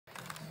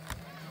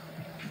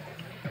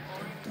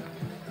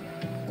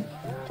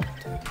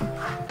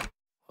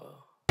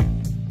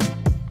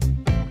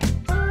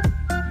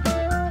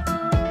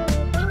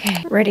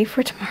ready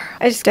for tomorrow.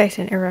 I just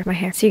Dyson air my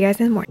hair. See you guys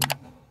in the morning.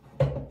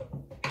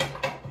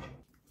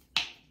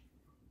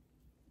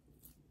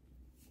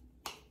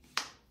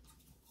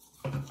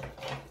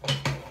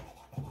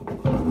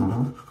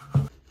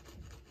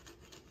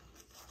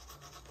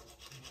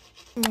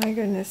 Oh my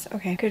goodness.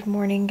 Okay. Good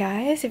morning,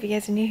 guys. If you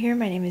guys are new here,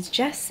 my name is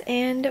Jess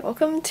and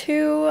welcome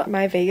to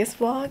my Vegas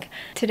vlog.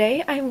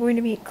 Today I'm going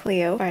to meet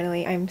Cleo.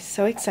 Finally, I'm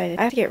so excited.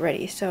 I have to get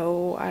ready,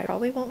 so I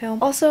probably won't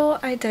film. Also,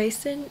 I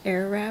Dyson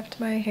air wrapped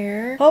my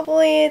hair.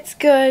 Hopefully it's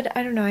good.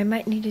 I don't know. I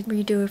might need to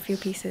redo a few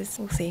pieces.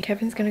 We'll see.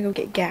 Kevin's gonna go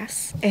get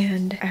gas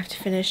and I have to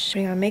finish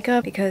putting on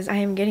makeup because I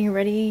am getting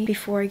ready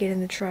before I get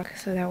in the truck.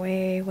 So that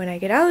way when I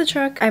get out of the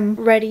truck, I'm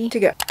ready to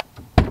go.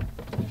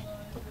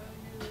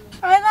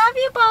 I love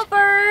you,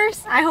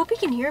 Bumpers. I hope you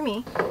can hear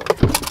me.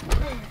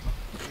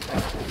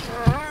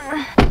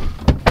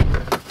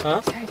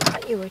 Huh? Sorry, I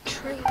thought you were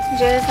trees.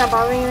 Jess, not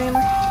bothering you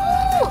anymore?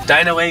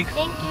 Dino egg.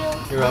 Thank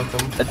you. You're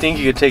welcome. I think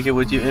you could take it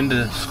with you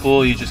into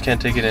school. You just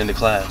can't take it into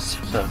class.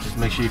 So just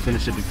make sure you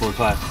finish it before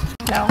class.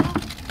 No.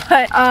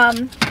 But,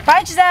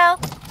 bye, Giselle.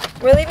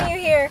 We're leaving you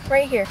here,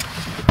 right here.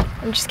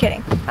 I'm just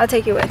kidding. I'll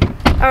take you with.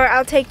 Or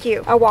I'll take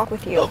you. I'll walk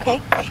with you,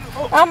 okay?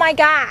 Oh my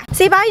God.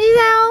 Say bye,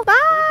 Giselle.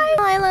 Bye.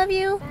 I love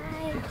you.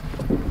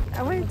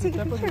 I want to take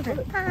a picture of her.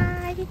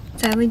 Bye.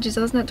 Sadly,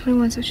 Giselle's not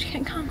 21, so she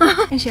can't come.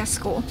 And she has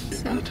school.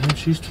 So. By the time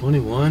she's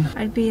 21,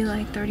 I'd be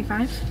like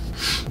 35.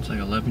 It's like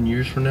 11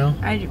 years from now.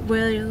 I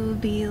will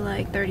be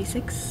like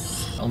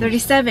 36.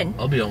 37.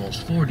 I'll be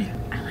almost 40.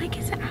 I like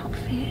his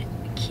outfit.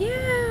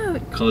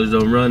 Cute. Colors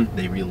don't run,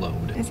 they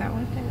reload. Is that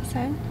what it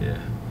said?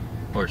 Yeah.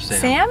 Or Sam.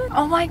 Sam?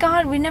 Oh my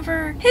God, we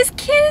never. His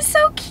kid is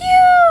so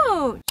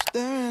cute.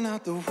 Staring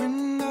out the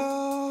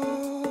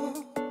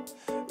window,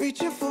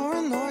 reaching for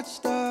a North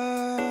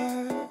Star,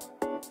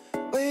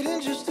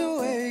 waiting just to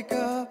wake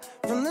up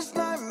from this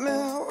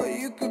nightmare where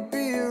you could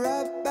be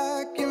right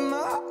back in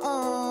my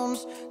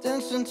arms,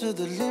 dancing to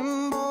the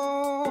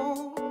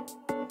limbo,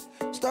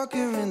 stuck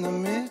here in the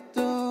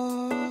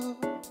middle.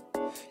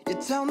 You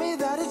tell me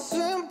that it's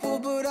simple,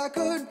 but I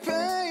could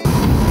pay.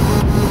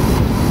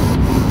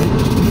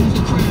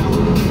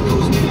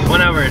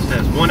 1 hour it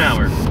says, 1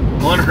 hour.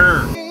 On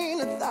her.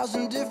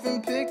 1,000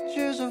 different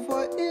pictures of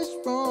what is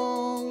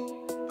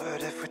wrong.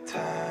 But if we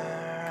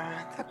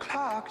turn the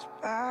clocks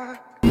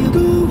back, You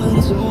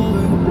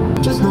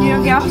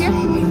don't get off here?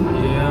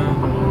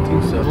 Yeah, I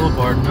think so. A little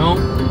bar. No.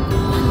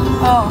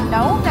 Oh,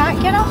 no,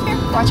 not get off here.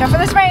 Watch out for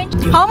this range.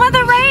 Home of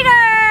the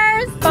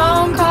Raiders!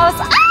 Phone calls.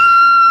 Ah!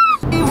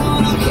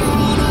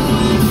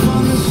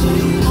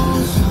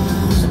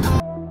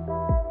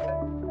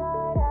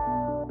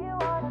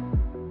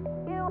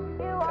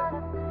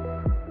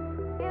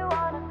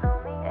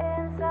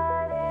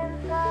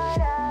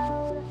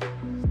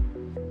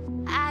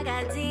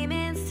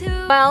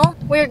 Well,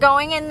 we're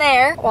going in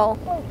there. Well,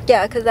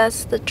 yeah, because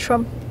that's the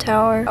Trump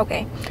Tower.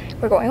 Okay,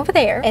 we're going over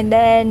there. And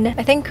then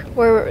I think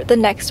we're the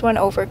next one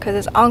over because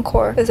it's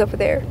Encore is over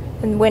there.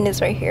 And Wynn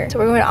is right here. So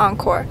we're going to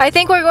Encore. I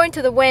think we're going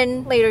to the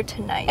Wynn later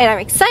tonight. And I'm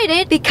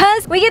excited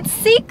because we get to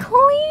see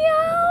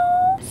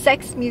Cleo.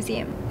 Sex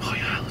Museum. Oh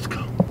yeah, let's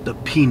go. The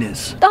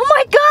penis. Oh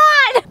my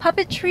God!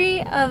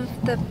 Puppetry of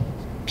the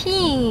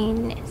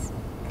penis.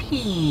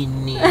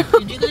 Penis.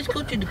 Did you guys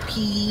go to the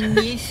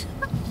penis?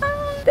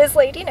 This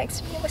lady next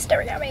to me was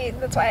staring at me.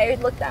 That's why I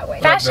looked that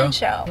way. Fashion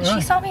show. Yeah.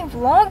 She saw me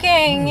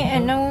vlogging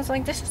and I was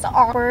like, this is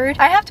awkward.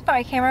 I have to put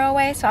my camera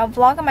away, so I'll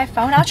vlog on my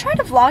phone. I'll try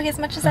to vlog as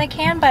much as I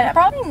can, but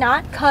probably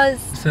not because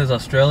It says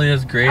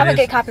Australia's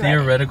greatest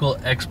theoretical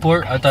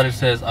export. I thought it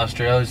says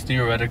Australia's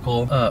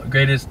theoretical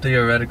greatest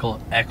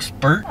theoretical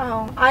expert.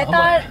 Oh, I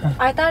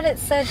thought it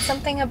said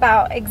something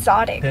about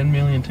exotic. 10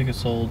 million tickets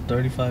sold,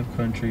 35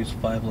 countries,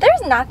 5.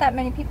 There's not that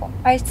many people.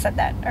 I said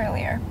that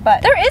earlier,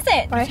 but there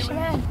isn't. Why is she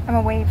mad? I'm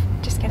a wave.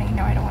 Just kidding.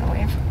 No, I don't want to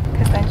wave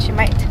because then she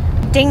might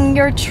ding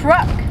your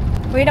truck.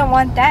 We don't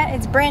want that.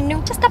 It's brand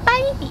new. Just a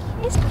baby.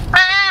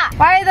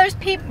 Why are those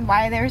people?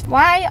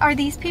 Why are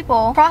these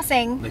people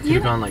crossing? They could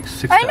have gone like 6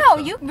 steps. I know.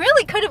 You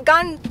really could have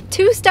gone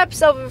 2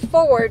 steps over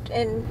forward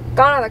and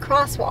gone on the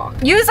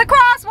crosswalk. Use the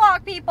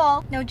crosswalk,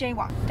 people. No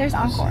jaywalk. There's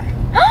Encore.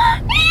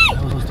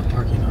 That was the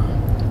parking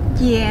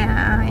lot.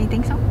 Yeah, I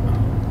think so.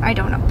 I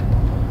don't know.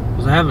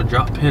 Because I have a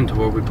drop pin to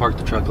where we parked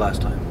the truck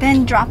last time.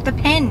 Then drop the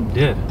pin.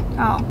 Did.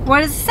 Oh,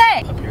 what does it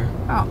say? Up here.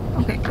 Oh,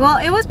 okay. Well,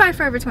 it was by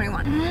Forever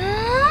 21.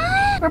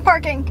 We're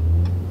parking.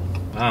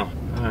 Wow.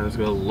 Alright, let's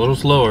go a little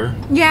slower.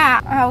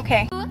 Yeah. Oh,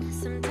 okay.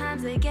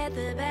 Sometimes they get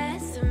the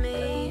best of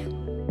me,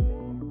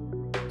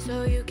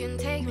 so you can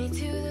take me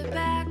to the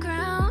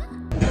background.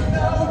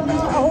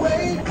 No.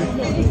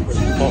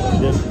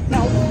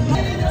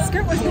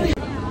 Skirt was going.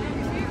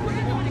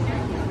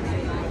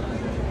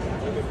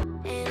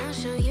 And I'll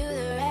show you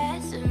the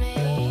rest of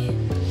me.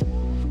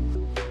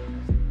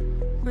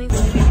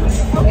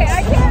 Okay,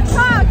 I can't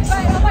talk,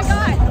 but oh my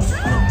God.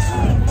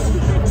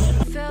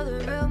 Fill the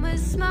room with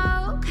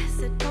smoke,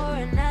 said pour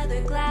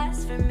another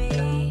glass for me.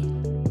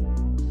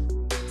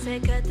 Say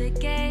cut the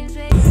games,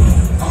 baby.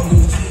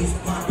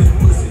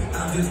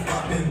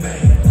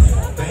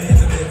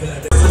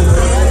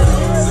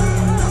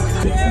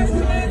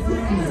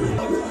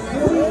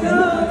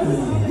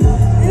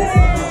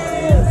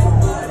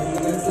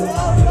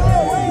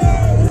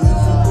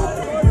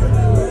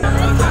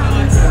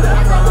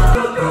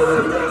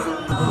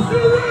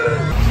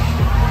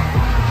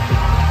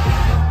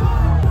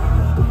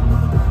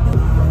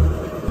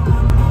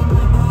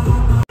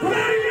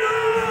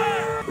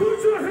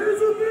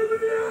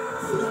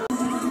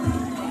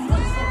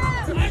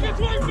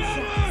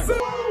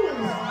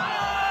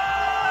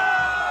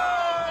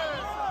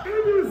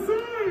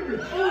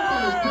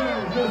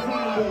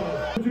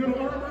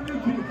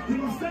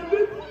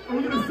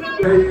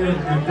 day in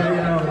and day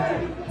out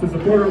to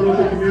support our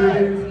local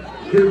communities,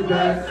 give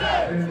back,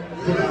 and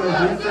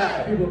provide reach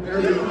people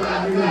every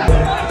time we need.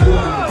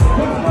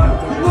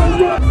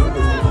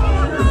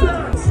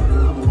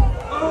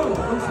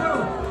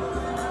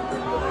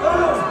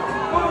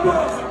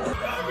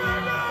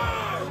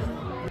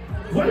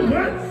 Wait,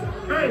 what?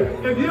 Hey,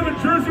 if you have a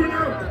jersey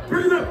now,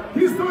 bring it up.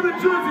 He's throwing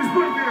jerseys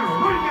right now,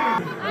 right now.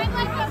 I'd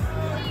like to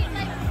see,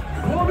 like,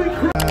 call me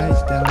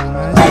Christ down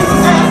my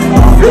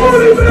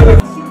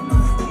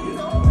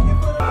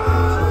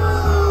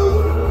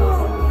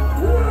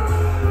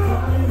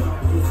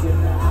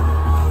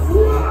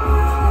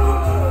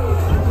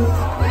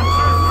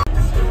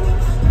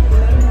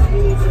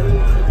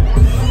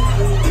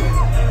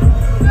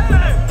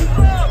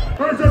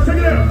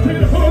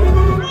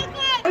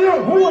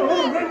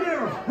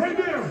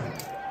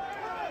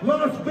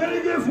Las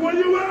Vegas, where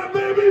you at,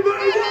 baby?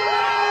 Vegas!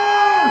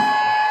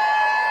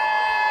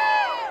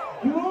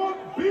 Gronk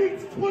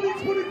Beats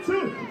 2022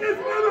 is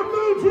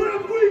NFL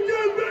Draft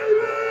Weekend,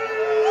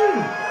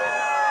 baby!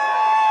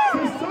 To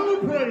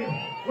celebrate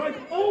like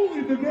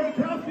only the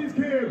Gronkowskis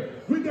can,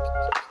 we got...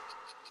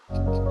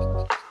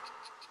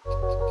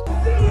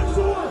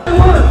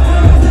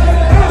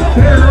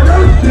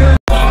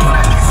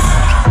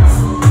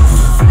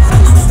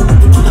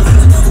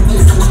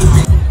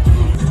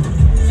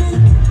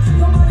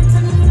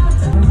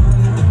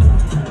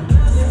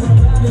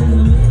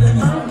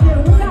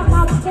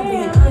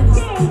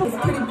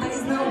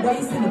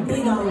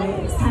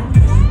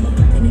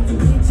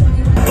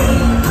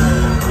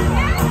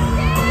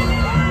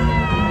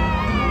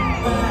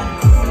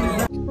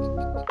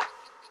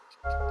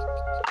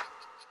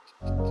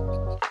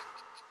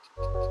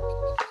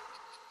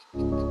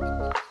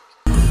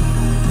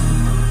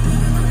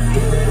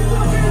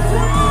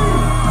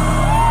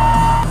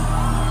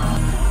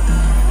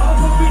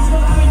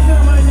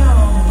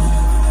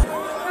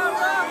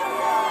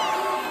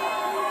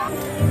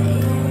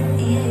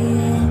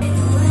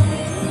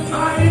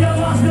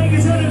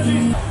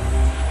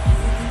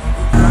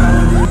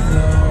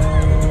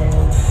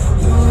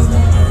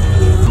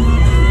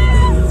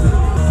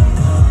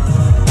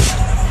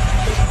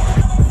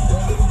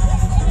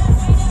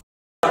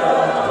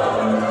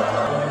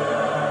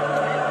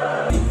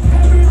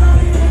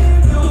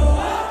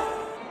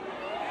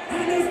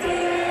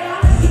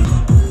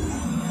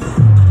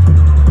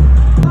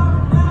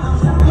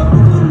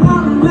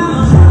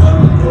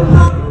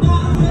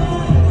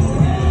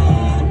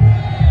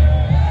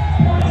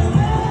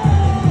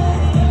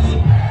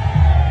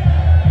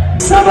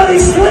 Somebody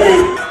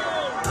scream!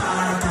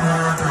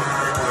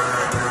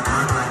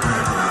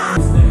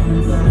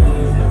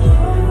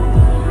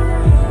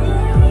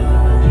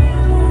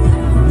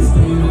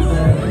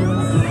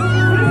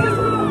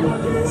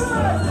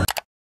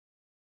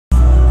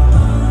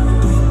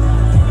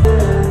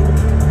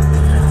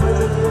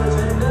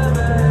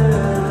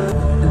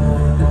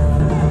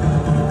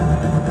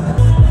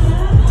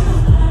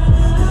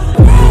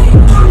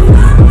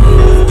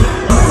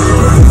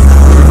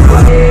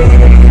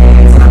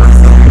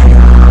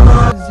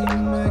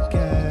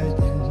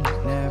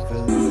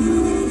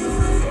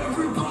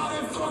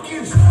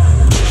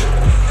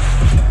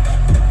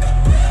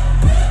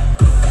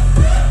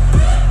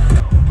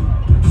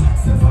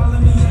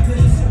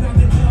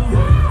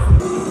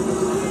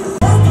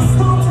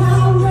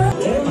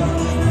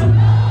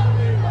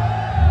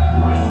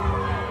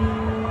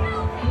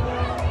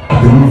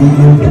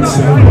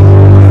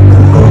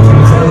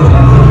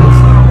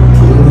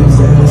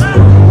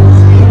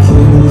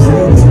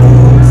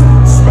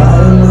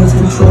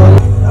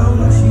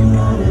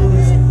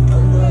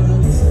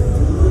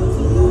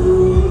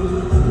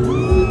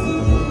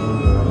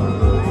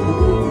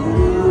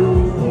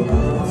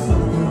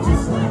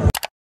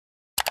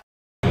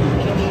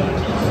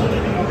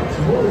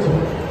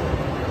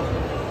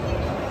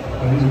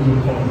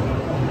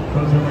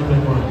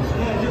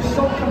 Yeah, just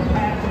so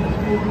compact in his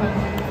movement,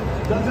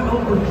 doesn't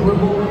over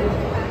dribble,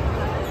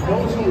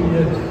 knows who he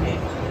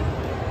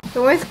is.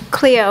 We're with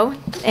Cleo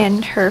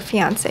and her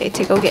fiance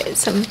to go get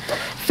some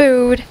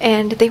food,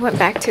 and they went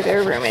back to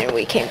their room and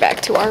we came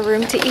back to our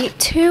room to eat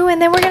too,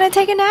 and then we're gonna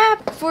take a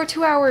nap for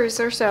 2 hours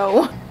or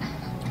so.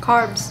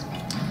 Carbs.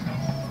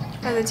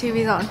 And the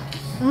TV's on.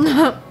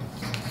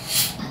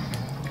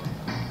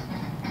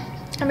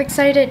 I'm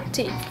excited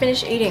to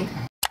finish eating.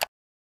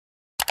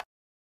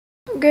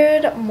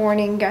 Good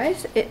morning,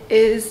 guys. It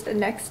is the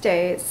next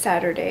day. It's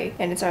Saturday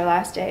and it's our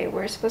last day.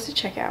 We're supposed to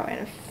check out in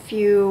a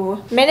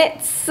few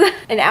minutes,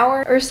 an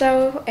hour or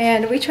so,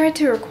 and we tried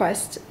to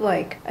request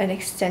like an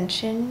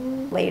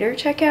extension later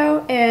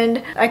checkout,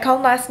 and I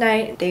called last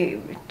night.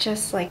 They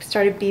just like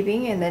started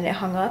beeping and then it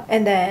hung up,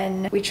 and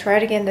then we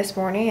tried again this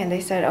morning and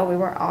they said, oh, we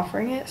weren't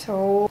offering it.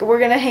 So we're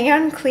gonna hang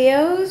out in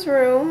Cleo's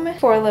room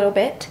for a little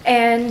bit.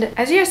 And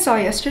as you guys saw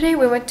yesterday,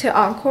 we went to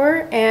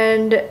Encore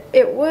and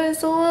it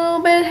was a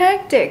little bit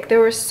hectic. There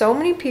were so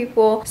many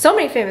people, so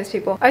many famous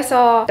people. I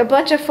saw a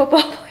bunch of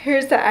football players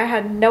players that I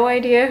had no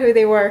idea who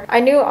they were. I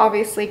knew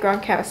obviously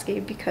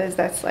Gronkowski because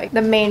that's like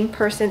the main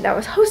person that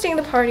was hosting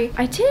the party.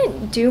 I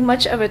didn't do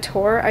much of a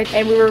tour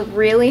and we were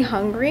really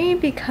hungry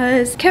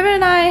because Kevin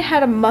and I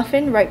had a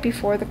muffin right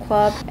before the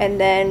club and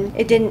then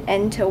it didn't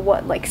end till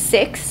what, like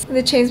 6?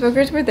 The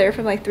Chainsmokers were there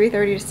from like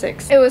 3:30 to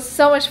 6. It was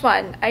so much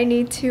fun. I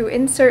need to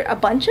insert a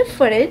bunch of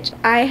footage.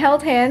 I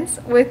held hands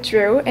with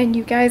Drew and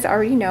you guys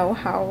already know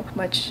how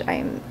much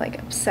I'm like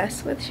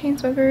obsessed with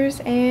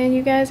Chainsmokers and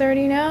you guys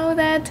already know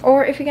that,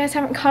 or if you guys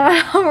haven't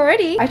caught on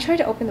already, I tried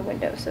to open the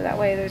window so that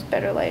way there's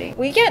better lighting.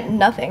 We get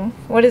nothing.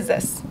 What is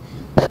this?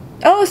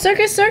 Oh,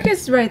 Circus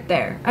right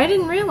there. I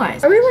didn't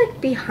realize. Are we like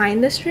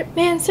behind the strip?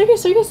 Man,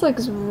 Circus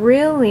looks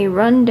really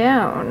run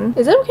down.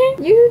 Is it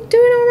okay? You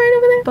doing all right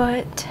over there?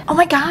 But, oh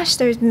my gosh,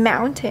 there's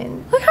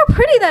mountains. Look how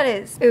pretty that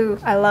is. Ooh,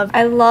 I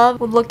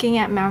love looking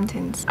at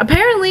mountains.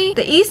 Apparently,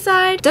 the east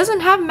side doesn't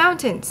have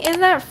mountains.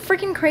 Isn't that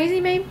freaking crazy,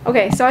 babe?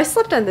 Okay, so I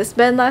slept on this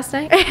bed last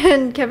night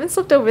and Kevin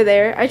slept over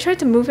there. I tried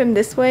to move him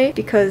this way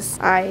because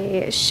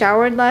I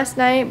showered last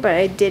night, but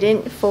I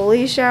didn't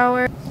fully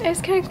shower. I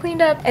just kind of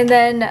cleaned up. And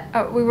then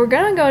we were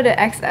gonna go to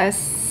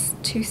XS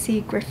to see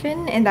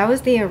Griffin and that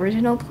was the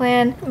original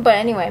plan. But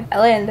anyway, I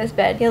laid in this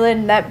bed. He laid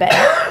in that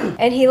bed.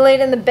 And he laid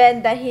in the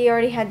bed that he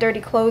already had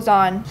dirty clothes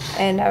on.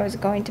 And I was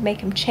going to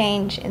make him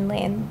change and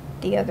lay in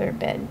the other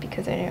bed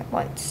because I didn't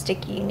want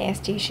sticky,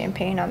 nasty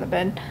champagne on the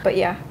bed. But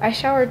yeah, I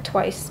showered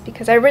twice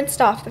because I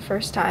rinsed off the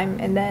first time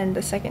and then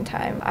the second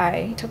time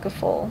I took a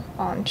full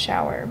on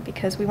shower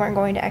because we weren't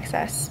going to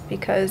XS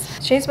because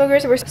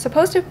Chainsmokers were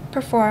supposed to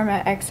perform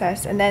at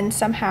XS and then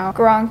somehow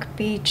Gronk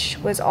Beach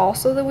was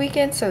also the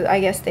weekend, so I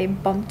guess they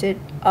bumped it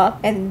up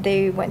and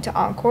they went to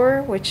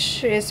Encore,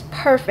 which is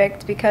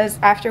perfect because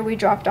after we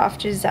dropped off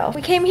Giselle,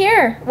 we came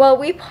here. Well,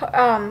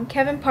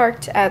 Kevin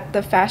parked at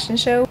the fashion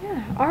show.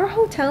 Yeah, our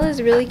hotel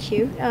is really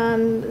cute.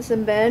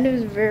 The bed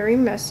is very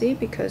messy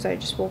because I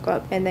just woke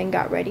up and then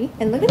got ready.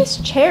 And look at this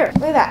chair.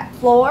 Look at that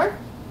floor.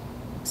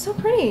 So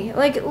pretty.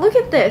 Like, look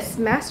at this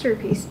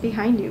masterpiece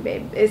behind you,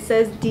 babe. It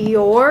says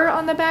Dior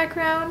on the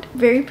background.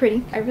 Very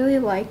pretty. I really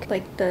like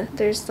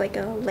there's like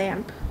a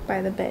lamp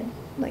by the bed,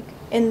 like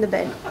in the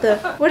bed.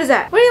 What is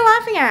that? What are you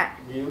laughing at?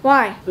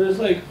 Why? There's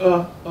like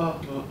I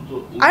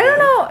don't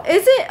know.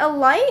 Is it a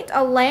light?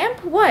 A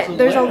lamp? What?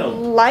 There's a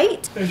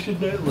light? There's a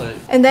night light.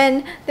 And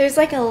then there's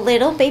like a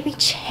little baby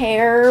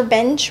chair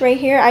bench right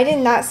here. I did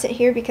not sit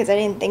here because I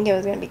didn't think it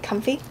was going to be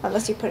comfy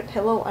unless you put a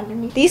pillow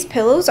underneath. These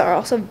pillows are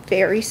also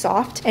very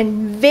soft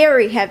and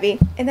very heavy.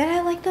 And then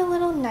I like the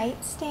little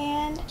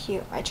nightstand.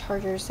 Cute. My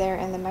charger's there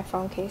and then my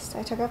phone case.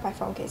 I took out my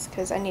phone case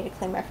because I need to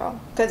clean my phone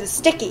because it's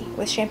sticky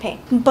with champagne.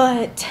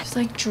 But it's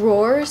like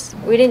drawers.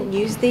 We didn't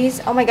use these.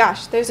 Oh my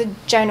gosh. There's a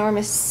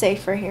ginormous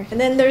safe right here. And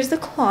then there's the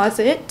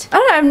closet. I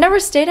don't know, I've never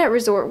stayed at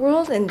Resort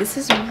World and this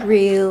is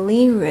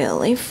really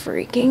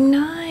freaking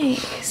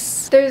nice.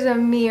 There's a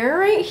mirror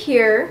right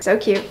here. So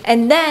cute.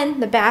 And then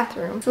the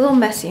bathroom. It's a little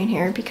messy in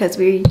here because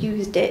we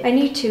used it. I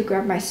need to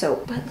grab my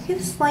soap. But look at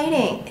this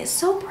lighting. It's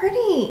so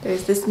pretty.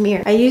 There's this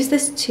mirror. I use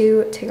this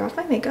to take off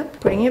my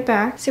makeup, putting it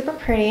back. Super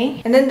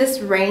pretty. And then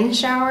this rain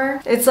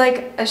shower. It's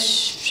like a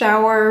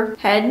shower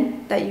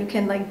head that you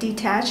can like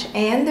detach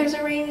and there's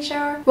a rain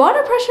shower.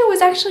 Water pressure was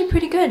actually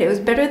pretty good. It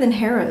was better than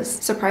Harrah's,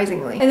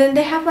 surprisingly. And then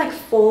they have like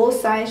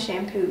full-size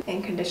shampoo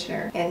and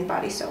conditioner and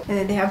body soap. And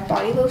then they have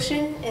body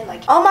lotion and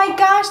like, oh my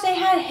gosh,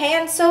 they had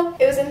hand soap.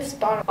 It was in this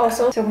bottle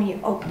also. So when you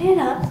open it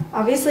up,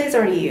 obviously it's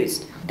already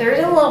used.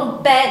 There's a little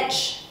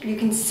bench. You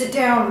can sit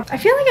down. I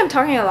feel like I'm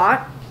talking a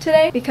lot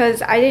today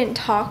because I didn't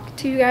talk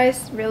to you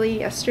guys really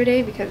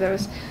yesterday because I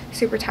was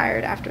super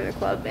tired after the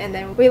club. And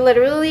then we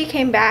literally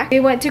came back. We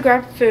went to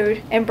grab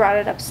food and brought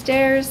it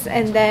upstairs.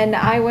 And then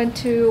I went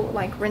to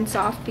like rinse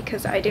off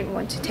because I didn't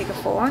want to take a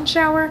full-on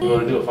shower. You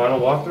want to do a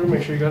final walkthrough?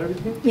 Make sure you got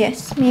everything?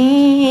 Yes,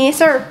 me,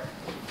 sir.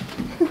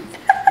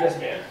 Yes,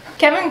 ma'am.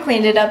 Kevin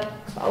cleaned it up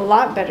a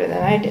lot better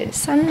than I did.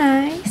 So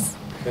nice.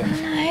 So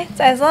nice.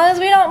 As long as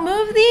we don't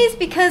move these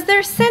because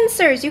they're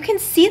sensors. You can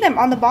see them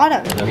on the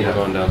bottom. I'm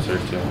going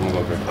downstairs too. I'm gonna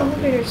go grab coffee.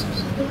 Elevators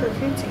super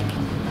fancy.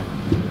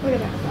 Look at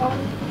that.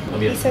 Oh,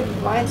 he said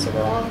the line's super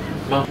long.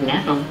 No.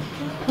 Now,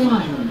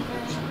 one.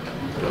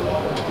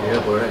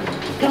 Yeah, all right.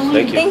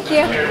 Thank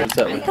you. What's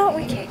up? I thought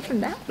we came from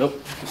that.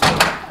 Nope.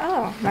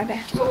 Oh, my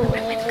bad.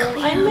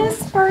 I miss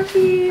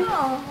Sparky.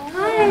 Oh,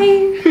 hi.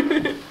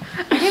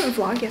 I didn't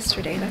vlog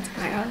yesterday. That's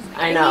why I was like,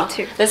 I know. need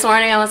to. This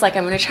morning I was like,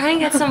 I'm gonna try and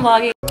get some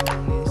vlogging.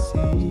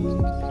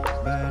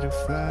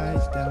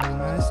 Butterflies down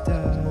my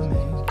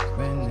stomach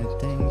when I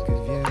think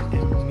of you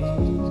and me.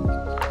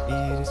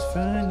 It is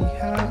funny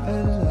how a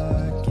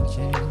lot can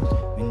change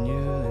when you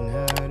learn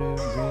how to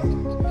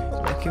breathe.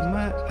 Look at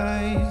my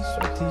eyes,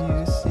 what do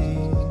you see?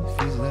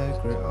 Feels like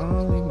we're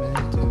only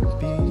meant to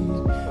be.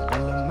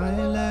 All of my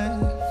life,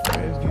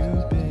 where have you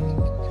been?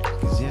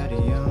 'Cause you're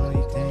the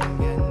only thing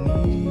I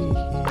need.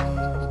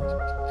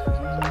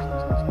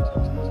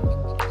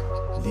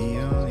 The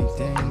only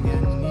thing I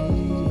need.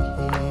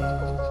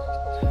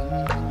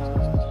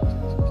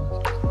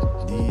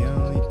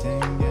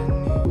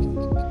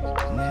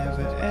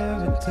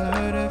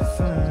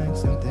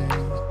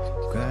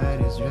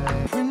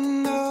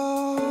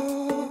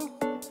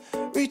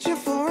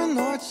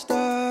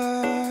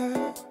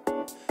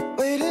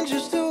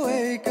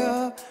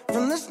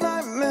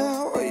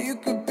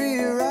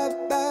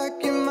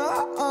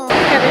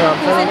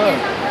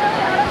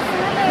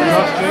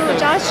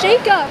 gosh,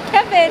 Jacob,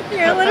 Kevin,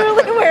 you're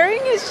literally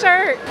wearing his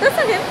shirt. That's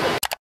not him.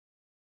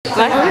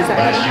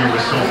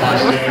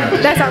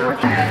 That's not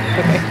working.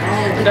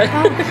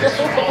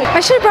 I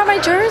should have brought my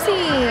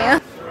jersey.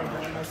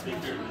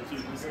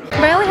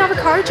 But I only have a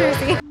car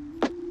jersey.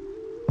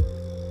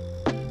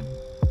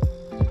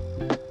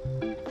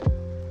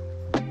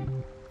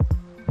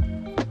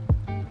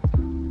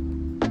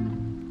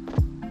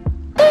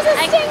 There's a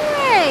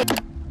stingray!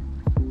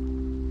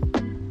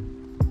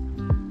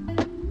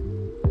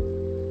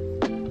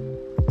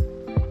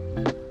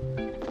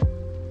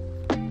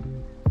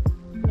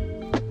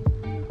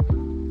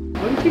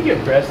 What if you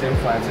get breast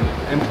implants and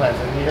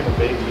you have a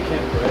baby? You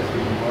can't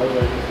breastfeed anymore,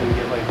 otherwise you're just gonna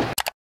get like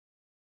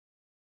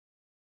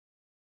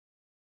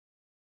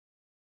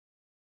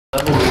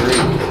level 3.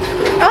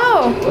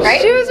 Oh,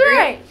 right? She was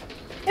right.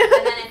 And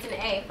then it's an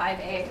A,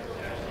 5A.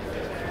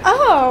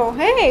 Oh,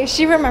 hey,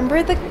 she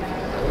remembered the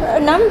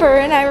number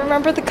and I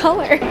remember the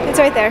color. It's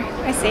right there.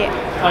 I see it.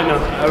 I know.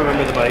 I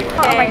remember the bike.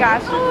 Oh my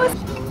gosh.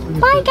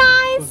 Bye,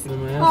 guys.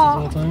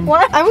 Oh,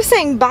 what? I was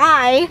saying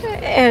bye,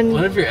 and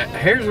what if your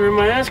hairs were in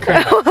my ass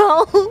crack?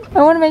 well,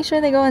 I want to make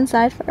sure they go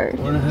inside first.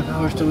 1.5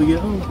 hours till we get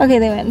home. Okay,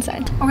 they went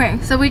inside. Okay,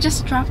 so we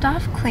just dropped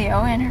off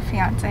Cleo and her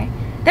fiance.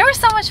 They were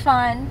so much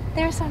fun.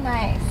 They were so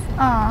nice.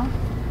 Aw.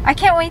 I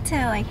can't wait to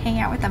like hang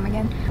out with them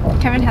again.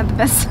 Kevin had the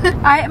best.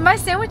 My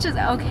sandwich is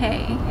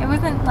okay. It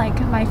wasn't like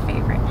my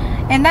favorite.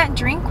 And that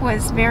drink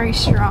was very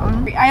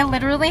strong. I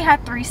literally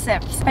had 3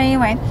 sips. But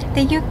anyway,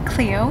 thank you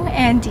Cleo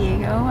and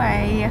Diego.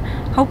 I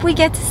hope we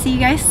get to see you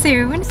guys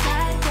soon.